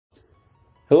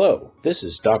Hello, this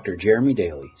is Dr. Jeremy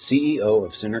Daly, CEO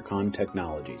of Synercon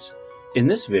Technologies. In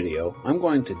this video, I'm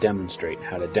going to demonstrate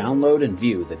how to download and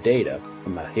view the data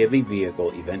from a heavy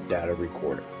vehicle event data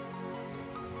recorder.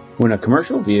 When a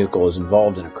commercial vehicle is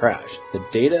involved in a crash, the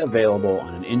data available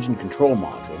on an engine control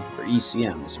module, or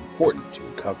ECM, is important to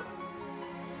recover.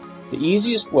 The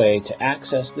easiest way to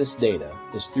access this data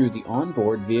is through the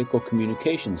onboard vehicle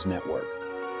communications network,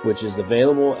 which is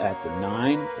available at the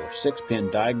 9 or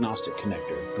 6-pin diagnostic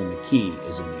connector when the key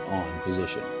is in the on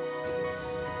position.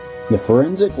 The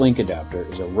forensic link adapter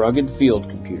is a rugged field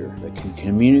computer that can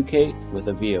communicate with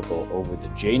a vehicle over the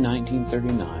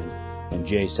J1939 and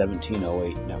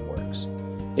J1708 networks.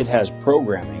 It has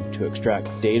programming to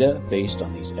extract data based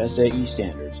on these SAE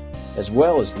standards, as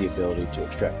well as the ability to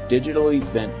extract digital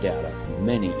event data from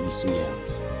many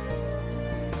ECMs.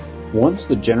 Once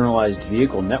the generalized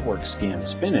vehicle network scan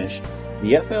is finished,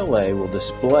 the FLA will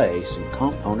display some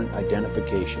component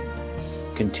identification.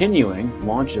 Continuing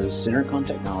launches Synercon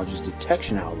Technologies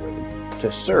detection algorithm to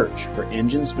search for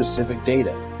engine-specific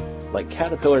data, like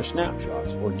Caterpillar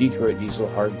Snapshots or Detroit diesel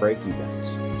hard brake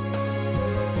events.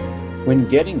 When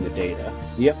getting the data,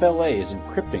 the FLA is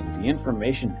encrypting the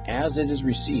information as it is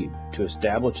received to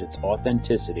establish its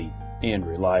authenticity and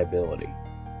reliability.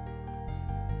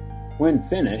 When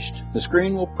finished, the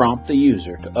screen will prompt the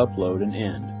user to upload and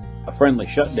end. A friendly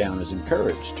shutdown is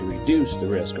encouraged to reduce the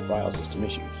risk of file system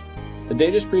issues. The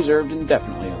data is preserved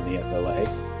indefinitely on the FLA,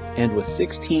 and with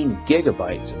 16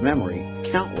 gigabytes of memory,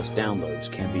 countless downloads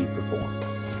can be performed.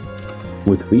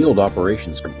 With field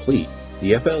operations complete,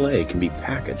 the FLA can be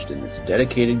packaged in its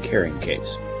dedicated carrying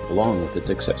case, along with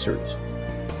its accessories.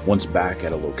 Once back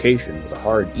at a location with a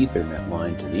hard Ethernet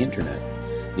line to the internet,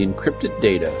 the encrypted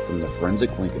data from the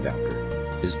forensic link adapter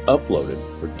is uploaded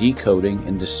for decoding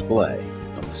and display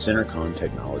on the Synercon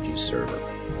Technologies server.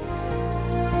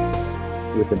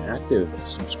 With an active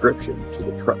subscription to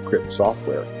the TruckCrypt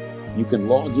software, you can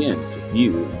log in to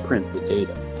view and print the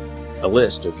data. A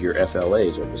list of your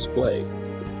FLAs are displayed.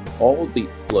 All of the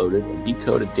uploaded and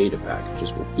decoded data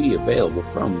packages will be available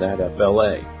from that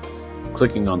FLA.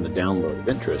 Clicking on the download of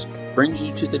interest brings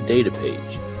you to the data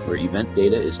page, where event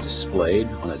data is displayed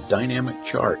on a dynamic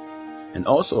chart and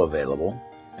also available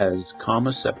as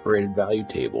comma-separated value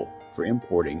table for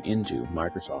importing into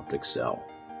Microsoft Excel.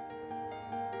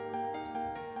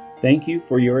 Thank you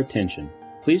for your attention.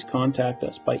 Please contact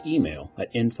us by email at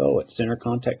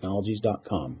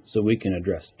info@synercontechnologies.com so we can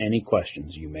address any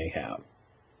questions you may have.